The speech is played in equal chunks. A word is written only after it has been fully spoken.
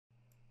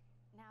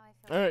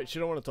Alright, she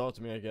don't want to talk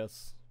to me, I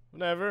guess.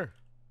 Whatever.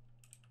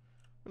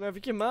 Whatever,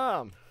 your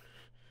mom.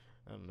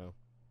 I don't know.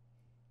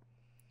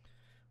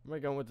 Where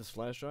am I going with this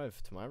flash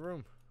drive? To my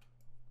room?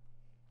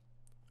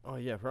 Oh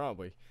yeah,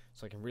 probably.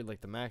 So I can read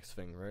like the Max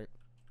thing, right?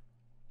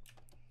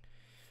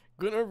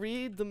 Gonna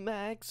read the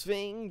Max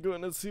thing,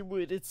 gonna see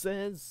what it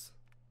says.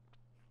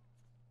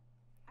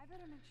 I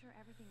better make sure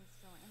everything is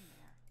still in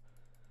there.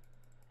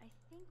 I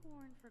think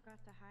Warren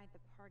forgot to hide the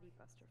Party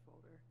Buster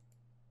folder.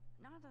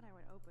 Not that I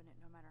would open it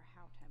no matter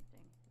how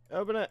tempting.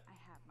 Open it. I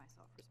have my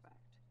self-respect.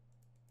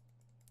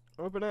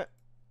 Open it.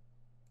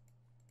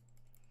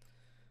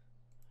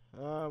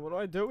 What do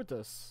I do with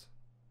this?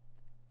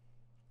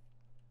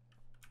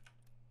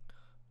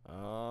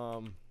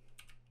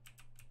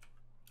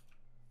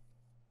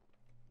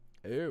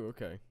 Ew,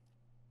 okay.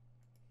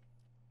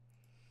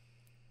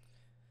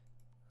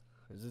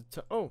 Is it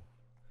oh.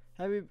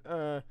 Happy,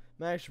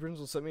 Max, your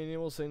principal sent me an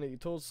email saying that you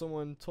told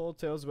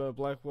tales about a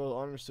Blackwell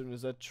honor student.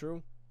 Is that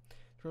true?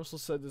 The principal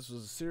said this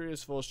was a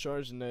serious false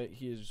charge and that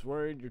he is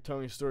worried you're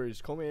telling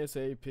stories. Call me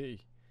ASAP.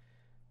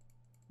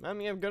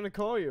 Mommy, I'm gonna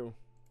call you.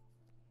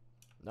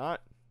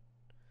 Not.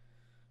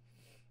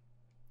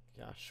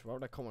 Gosh, why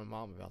would I call my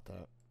mom about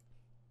that?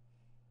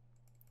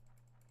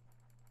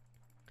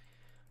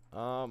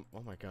 Oh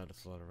my god,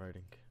 that's a lot of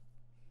writing.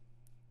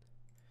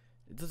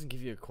 It doesn't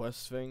give you a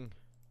quest thing.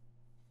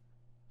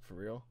 For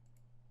real?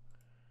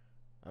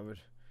 I would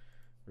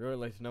really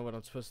like to know what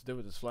I'm supposed to do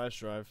with this flash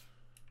drive.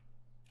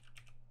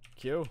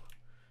 Q?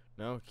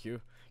 No,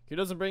 Q. Q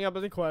doesn't bring up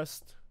any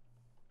quest.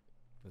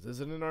 This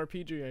isn't an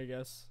RPG, I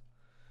guess.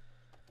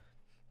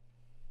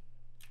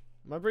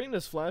 Am I bringing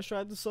this flash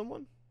drive to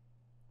someone?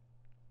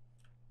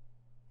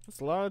 That's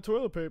a lot of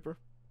toilet paper.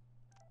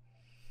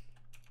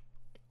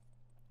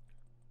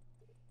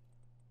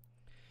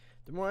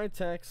 The more I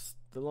text,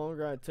 the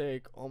longer I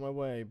take on my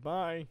way.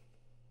 Bye.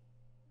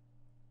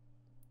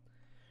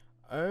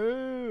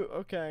 Oh,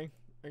 okay.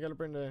 I gotta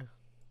bring the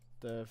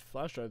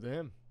flash drive to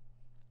him.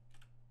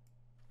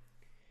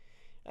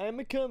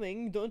 I'm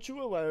coming, don't you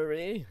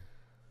worry.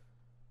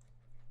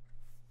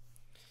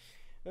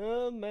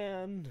 Oh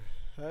man,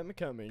 I'm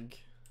coming.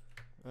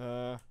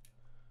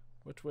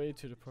 Which way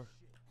to depart?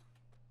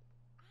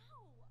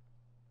 Ow!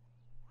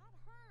 That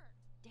hurt.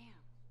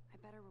 Damn, I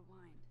better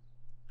rewind.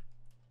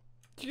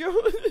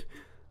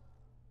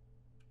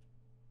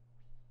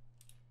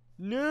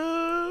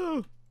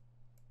 No!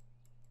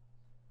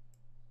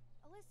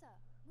 Alyssa,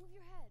 move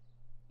your head.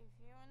 If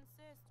you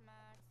insist,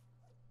 Max.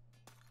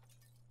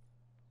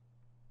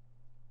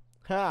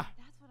 Ha!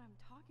 That's what I'm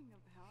talking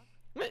about.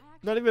 Wait, I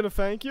not actually even a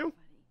thank you?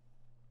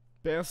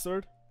 buddy.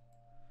 Bastard.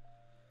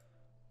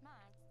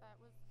 Max, that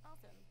was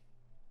awesome.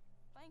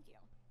 Thank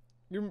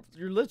you.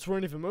 Your lips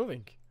weren't even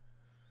moving.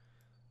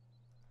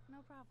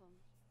 No problem.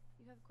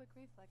 You have quick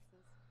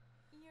reflexes.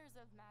 Years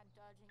of mad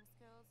dodging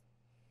skills.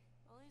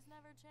 Bullies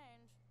never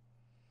change.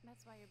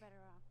 That's why you're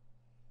better off.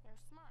 You're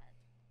smart.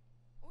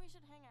 We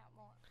should hang out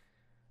more.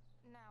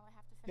 Now I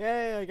have to finish.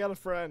 Yay, I got a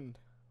friend.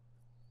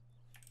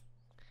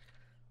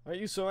 Why are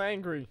you so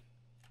angry?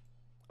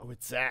 Oh,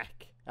 it's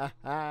Zach. Ha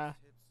ha.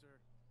 Hipster,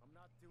 I'm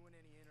not doing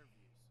any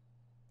interviews.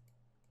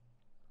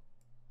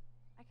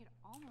 I could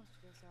almost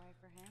feel sorry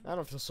for him. I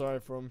don't feel sorry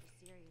for him.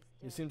 Serious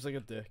He dick. seems like a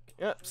dick.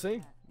 Yep,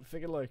 see? We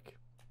figured like.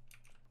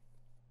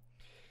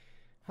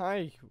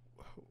 Hi,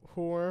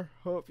 whore.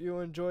 Hope you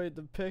enjoyed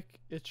the pic.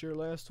 It's your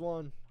last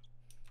one.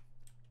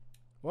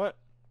 What?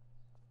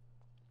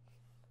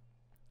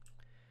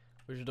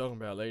 What you talking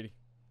about, lady?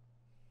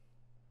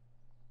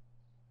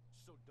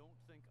 So don't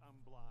think I'm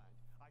blind.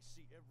 I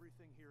see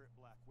everything here at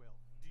Blackwell.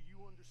 Do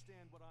you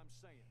understand what I'm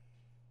saying?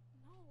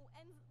 No,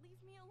 and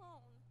leave me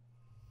alone.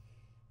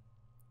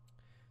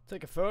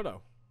 Take a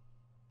photo.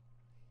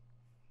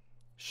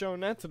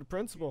 Showing that to the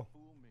principal. Can't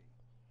fool me.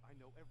 I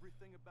know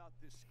everything about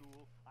this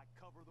school. I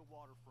cover the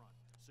waterfront.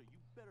 So you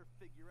better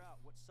figure out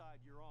what side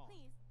you're on.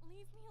 Please,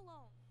 leave me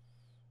alone.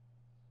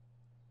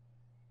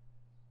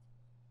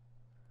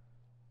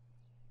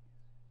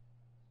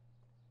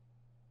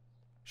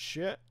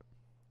 Shit.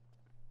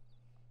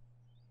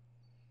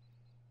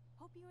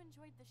 Hope you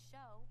enjoyed the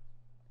show.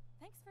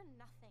 Thanks for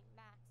nothing,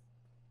 Max.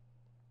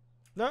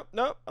 Nope,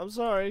 nope. I'm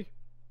sorry.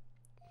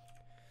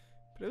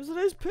 But it was a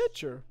nice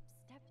picture.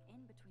 Stepped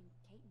in between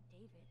Kate and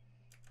David.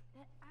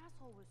 That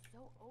asshole was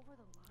so over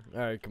the line.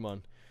 All right, come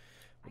on.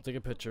 We'll I take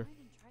a could picture. rewind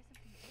and try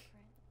something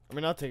different. I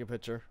mean, I'll take a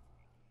picture.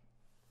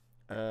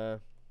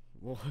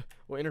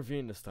 We'll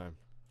intervene this time.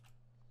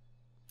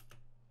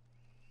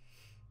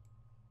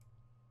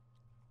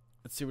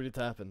 Let's see what it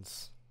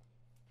happens.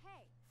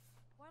 Hey,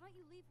 why don't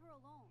you leave her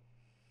alone?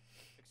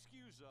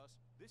 Excuse us.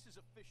 This is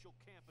official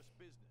campus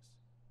business.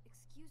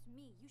 Excuse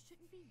me, you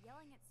shouldn't be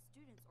yelling at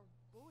students or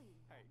bullying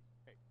them.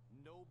 Hey,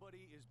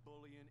 nobody is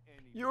bullying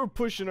anybody. You were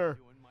pushing her.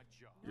 I'm doing my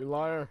job. You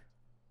liar.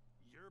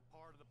 You're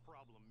part of the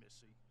problem,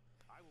 Missy.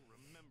 I will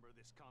remember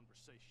this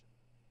conversation.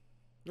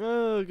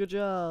 Oh, good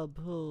job.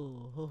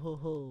 Ho, ho, ho,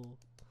 ho.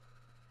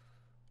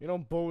 You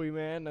don't bully,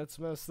 man. That's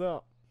messed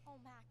up. Oh,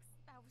 Max,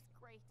 that was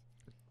great.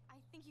 I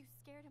think you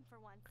scared him for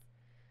once.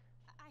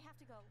 I have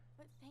to go,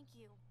 but thank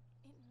you.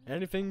 It means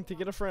Anything to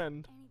get a lot.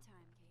 friend.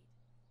 Anytime,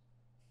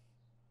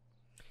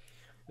 Kate.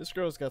 This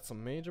girl's got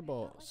some major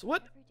balls.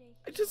 What?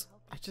 I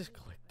just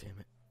clicked, damn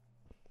it.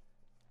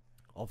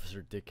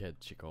 Officer Dickhead,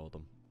 she called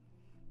him.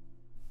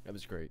 That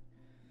was great.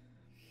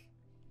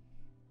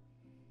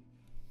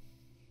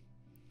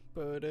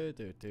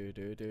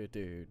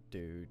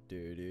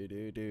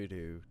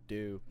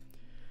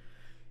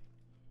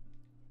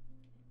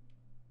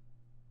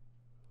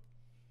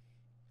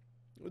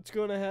 What's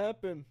gonna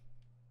happen?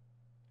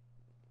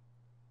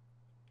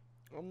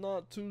 I'm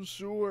not too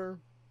sure.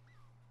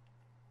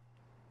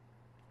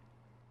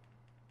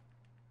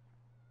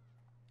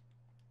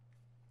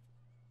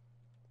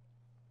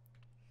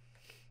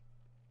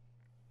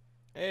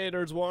 Hey,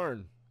 there's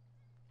Warren.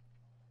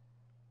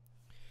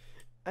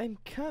 I'm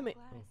coming.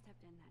 Glad I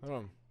stepped in that Hold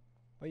on. time.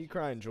 Why are you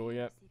crying,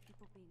 Juliet? See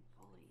people being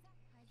bullied.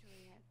 Hi,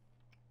 Juliet.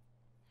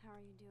 How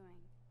are you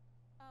doing?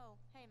 Oh,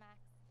 hey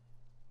Max.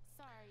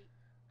 Sorry,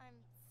 I'm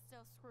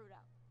still screwed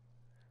up.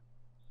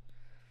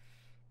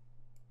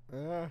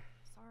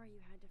 Sorry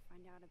you had to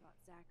find out about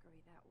Zachary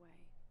that way.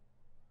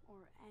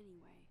 Or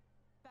anyway.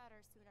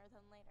 Better sooner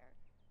than later.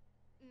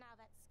 Now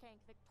that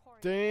skank Victoria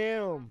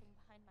Damn. isn't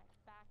behind my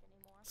back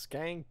anymore.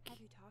 Skank.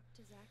 Have you talked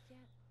to Zach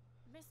yet?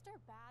 Mr.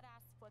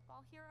 Badass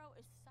Football Hero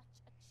is such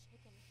a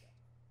chicken shit.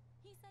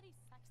 He said he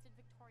sexted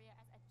Victoria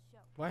as a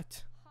joke.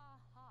 What? Ha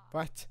ha.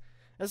 What?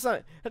 That's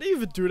not. How do you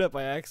even do that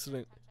by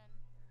accident?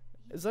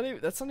 Attention. Is that even?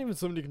 That's not even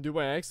something you can do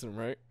by accident,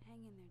 right? Hang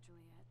in there,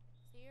 Juliet.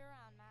 See you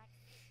around, Max.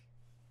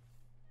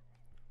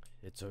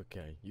 It's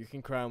okay. You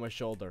can cry on my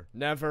shoulder.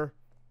 Never.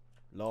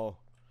 Lol.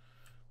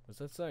 What's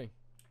that say?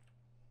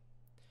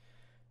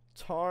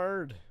 It's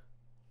hard.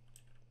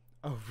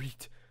 Oh,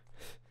 read.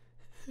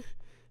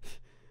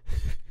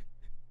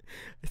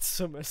 It's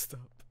so messed up.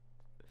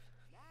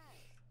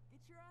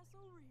 Get your ass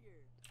over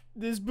here.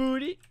 This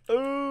booty.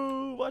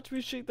 Oh, watch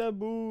me shake that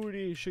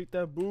booty. Shake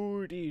that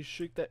booty.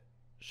 Shake that.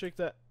 Shake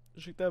that.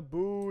 Shake that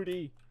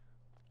booty.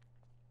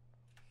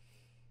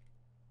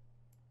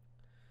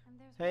 And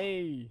there's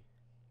Hey.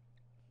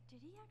 Did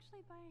he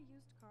actually buy a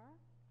used car?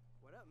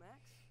 What up,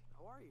 Max?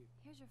 How are you?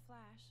 Here's your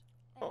flash.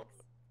 Oh.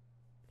 Thanks.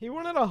 He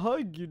wanted a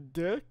hug, you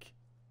dick.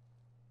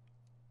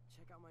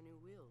 Check out my new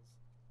wheels.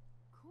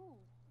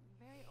 Cool.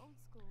 Very old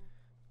school.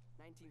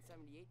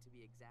 1978 to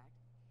be exact.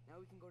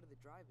 Now we can go to the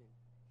drive-in.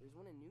 There's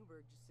one in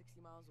Newburgh just 60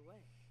 miles away.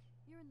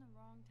 You're in the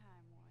wrong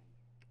time, Warren.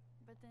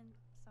 But then,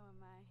 so am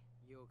I.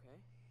 You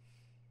okay?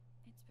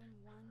 It's been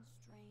one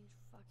strange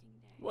fucking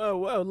day. Whoa,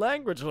 whoa,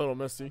 language a little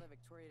Saw messy. that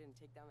Victoria didn't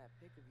take down that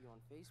pic of you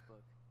on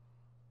Facebook.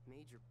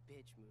 Major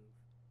bitch move.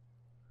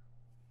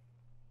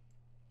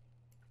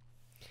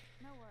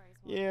 No worries,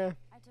 Warren. Yeah.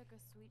 I took a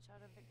sweet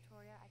shot of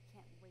Victoria I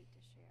can't wait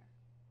to share.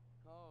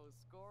 Oh,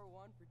 score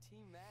one for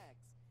Team Max.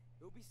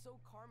 It would be so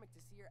karmic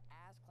to see her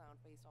ass clown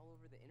face all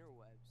over the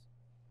interwebs.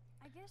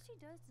 I guess she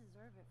does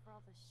deserve it for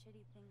all the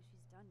shitty things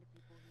she's done to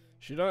people here.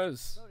 She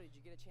does. So, did you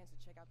get a chance to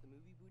check out the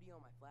movie booty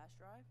on my flash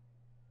drive?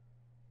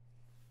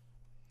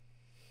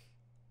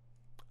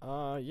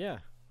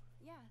 Yeah.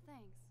 Yeah,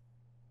 thanks.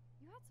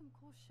 You had some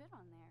cool shit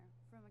on there.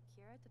 From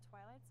Akira to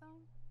Twilight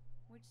Zone,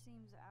 which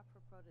seems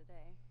apropos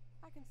today.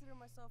 I consider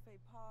myself a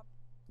pop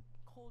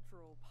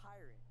cultural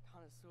pirate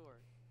connoisseur.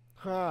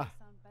 Ha.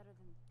 They sound better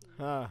than thief.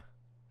 Ha.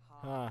 Ha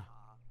Huh.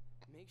 ha.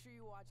 Make sure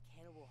you watch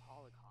Cannibal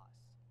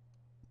Holocaust.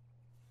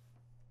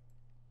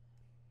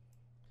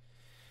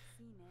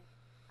 Seen it.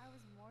 I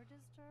was more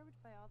disturbed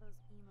by all those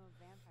emo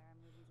vampire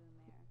movies in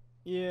there.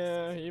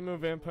 Yeah, emo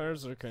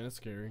vampires are kind of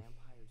scary.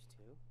 Vampires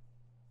too?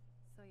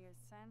 So you're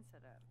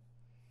sensitive.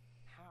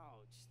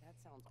 Ouch, that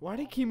sounds Why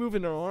do you awful. keep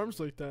moving their arms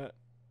like that?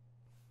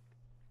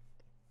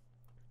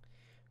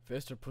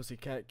 Faster,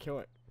 pussycat, kill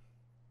it.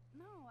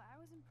 No, I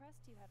was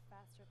impressed you had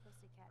faster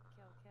pussycat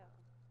kill kill.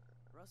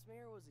 Russ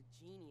Meyer was a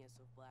genius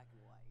of black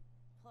and white.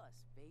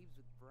 Plus, babes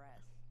with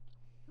breasts.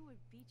 Who would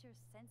beat your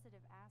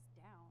sensitive ass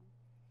down?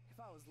 If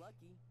I was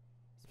lucky.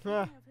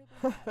 Ha. Speaking of hip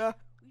and fast,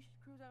 we should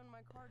cruise out in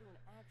my car to an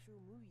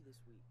actual movie this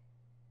week.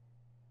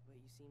 But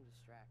you seem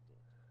distracted.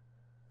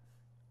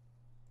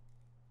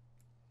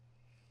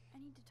 I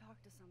need to talk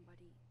to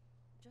somebody.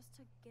 Just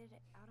to get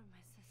it out of my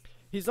system.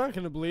 He's not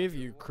gonna believe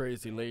you, Warren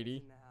crazy Fann's lady.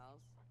 in the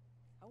house.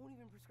 I won't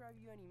even prescribe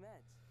you any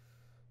meds.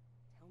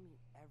 Tell me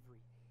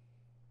everything.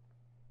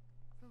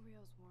 For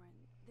reals, Warren.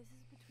 This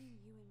is between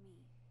you and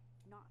me,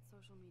 not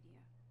social media.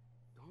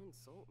 Don't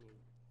insult me.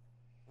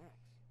 Max,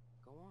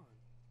 go on.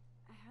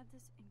 I had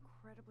this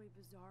incredibly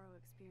bizarro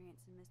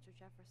experience in Mr.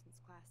 Jefferson's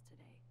class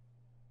today.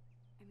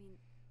 I mean,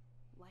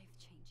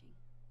 life-changing.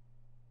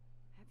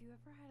 Have you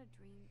ever had a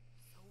dream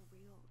so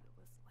real it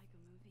was like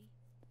a movie?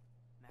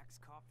 Max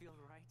Caulfield,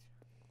 right?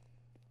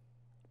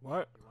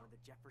 What? You're one of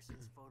the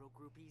Jefferson's photo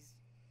groupies?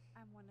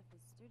 I'm one of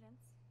his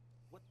students.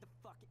 What the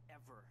fuck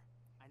ever?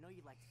 I know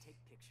you like to take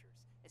pictures,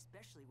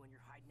 especially when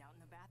you're hiding out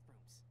in the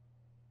bathrooms.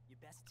 You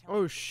best tell Oh,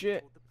 me what you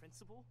shit. told the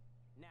principal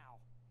now.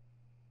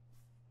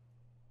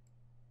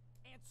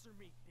 Answer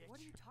me, bitch. What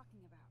are you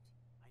talking about?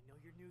 I know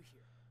you're new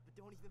here, but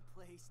don't even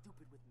play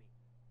stupid with me.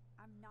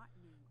 I'm not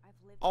new. I've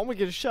lived I'm gonna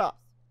here get a for shot.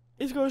 years.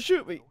 He's gonna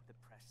shoot me. The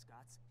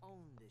Prescotts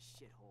own this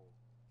shithole.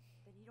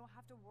 Then you don't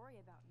have to worry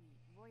about me.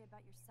 Worry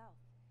about yourself.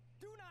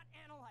 Do not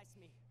analyze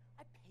me.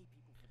 I pay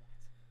people for that.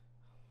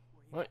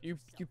 Worry What? about You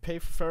yourself. pay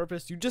for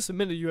therapists? You just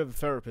admitted you have a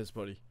therapist,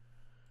 buddy.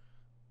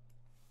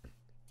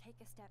 Take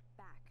a step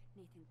back,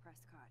 Nathan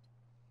Prescott.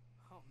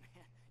 Oh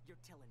man, you're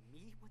telling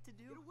me what to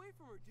do? Get away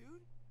from her,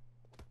 dude.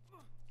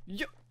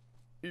 Yo,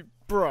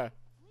 bruh,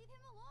 Leave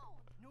him alone.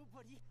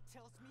 Nobody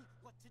tells me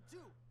what to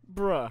do.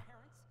 bruh.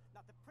 Parents,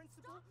 not the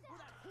principal, or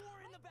that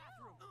whore in the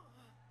bathroom.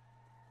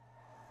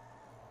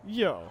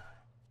 Yo.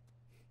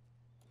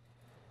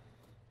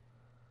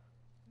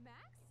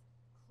 Max?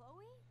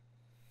 Chloe?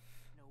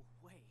 No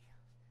way.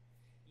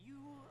 You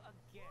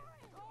again.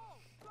 Go,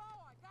 go,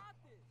 I got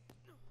this.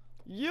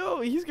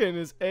 Yo, he's getting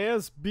his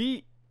ass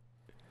beat.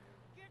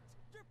 Get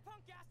your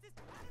punk asses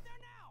out of there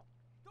now!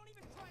 Don't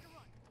even try to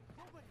run.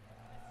 Nobody.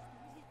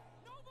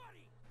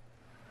 Nobody.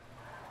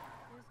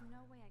 There's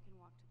no way I can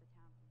walk to the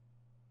town.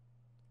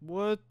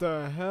 What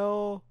the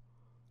hell?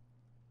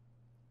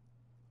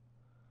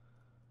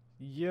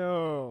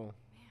 Yo.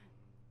 Man,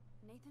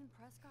 Nathan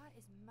Prescott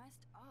is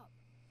messed up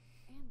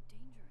and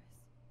dangerous.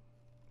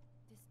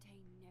 This day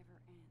never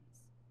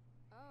ends.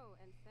 Oh,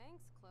 and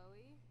thanks,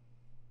 Chloe.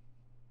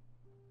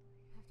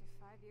 After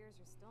 5 years,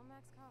 you're still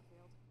Max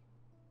Caulfield.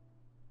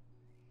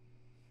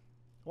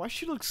 Why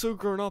she look so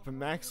grown up and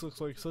Max looks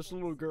like such a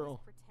little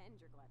girl?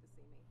 Pretend you're glad to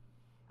see me.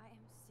 I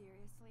am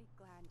seriously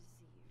glad to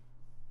see you.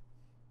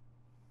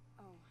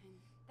 Oh, and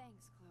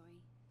thanks, Chloe.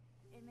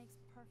 It makes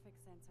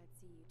perfect sense I'd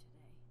see you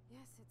today.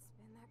 Yes, it's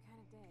been that kind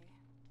of day.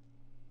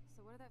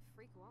 So what did that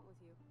freak want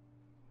with you?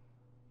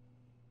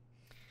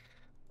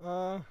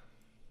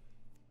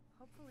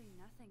 Hopefully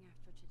nothing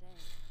after today.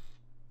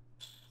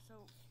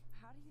 So,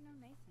 how do you know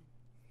Nathan?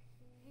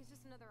 He's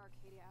just another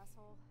Arcadia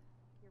asshole.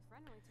 Your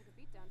friend really took a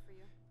beat down for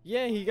you.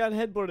 Yeah, he got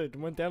headbutted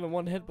and went down in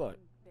one Know headbutt.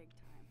 him big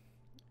time.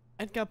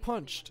 And got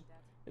punched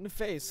in the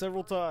face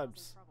several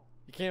times.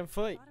 You can't I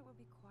fight. thought it would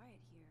be quiet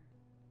here.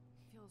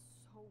 Feels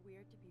so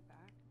weird to be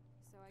back.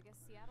 So I guess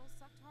Seattle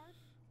sucked hard?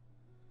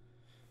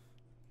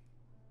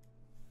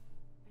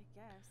 I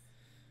guess.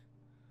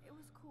 It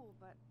was cool,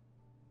 but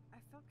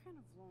I felt kind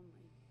of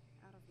lonely,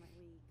 out of my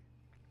league.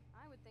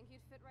 I would think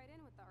you'd fit right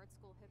in with the art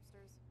school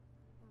hipsters.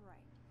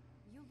 Right.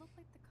 You look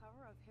like the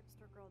cover of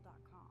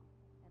hipstergirl.com.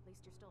 At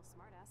least you're still a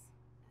smartass.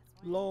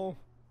 That's why. Lol.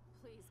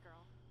 Please,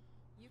 girl.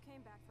 You came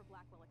back for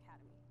Blackwell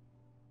Academy.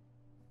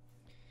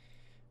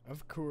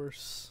 Of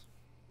course.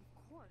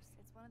 Of course,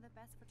 it's one of the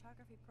best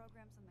photography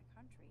programs in the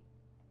country.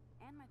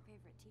 And my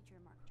favorite teacher,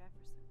 Mark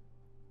Jefferson.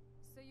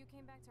 So you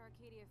came back to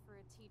Arcadia for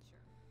a teacher,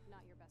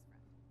 not your best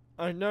friend.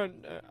 I know.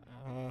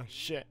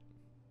 Shit.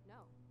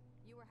 No.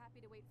 You were happy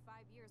to wait 5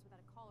 years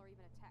without a call or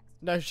even a text.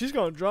 Now she's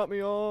gonna drop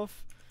me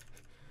off.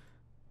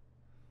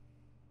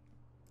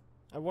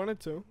 I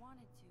wanted to.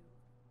 Wanted to.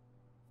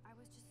 I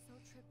was just so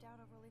tripped out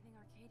over leaving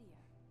Arcadia.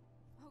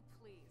 Oh,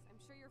 please. I'm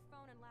sure your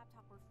phone and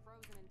laptop were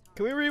frozen in time.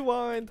 Can we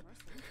rewind?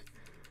 Merciless.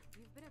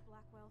 You've been at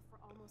Blackwell for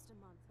almost a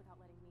month without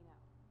letting me know.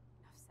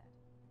 Enough said.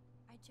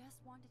 I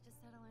just wanted to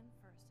settle in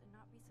first and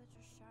not be such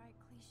a shy,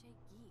 cliche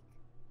geek.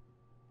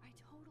 I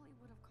totally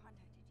would have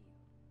contacted you.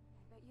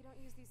 I bet you don't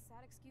use these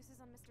sad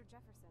excuses on Mr.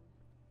 Jefferson.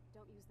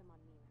 Don't use them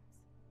on me, Max.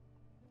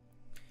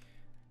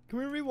 Can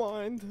we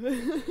rewind?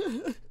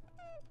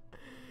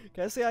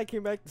 Can I say I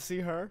came back to see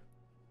her?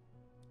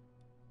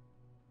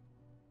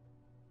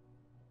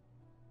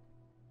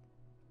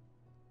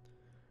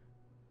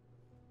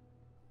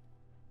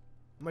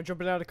 Am I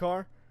jumping out of the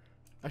car?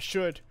 I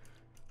should.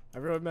 I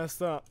really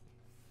messed up.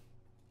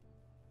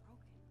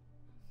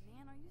 Broken.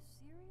 Man, are you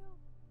serial?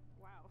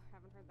 Wow,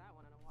 haven't heard that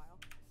one in a while.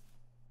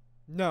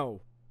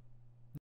 No.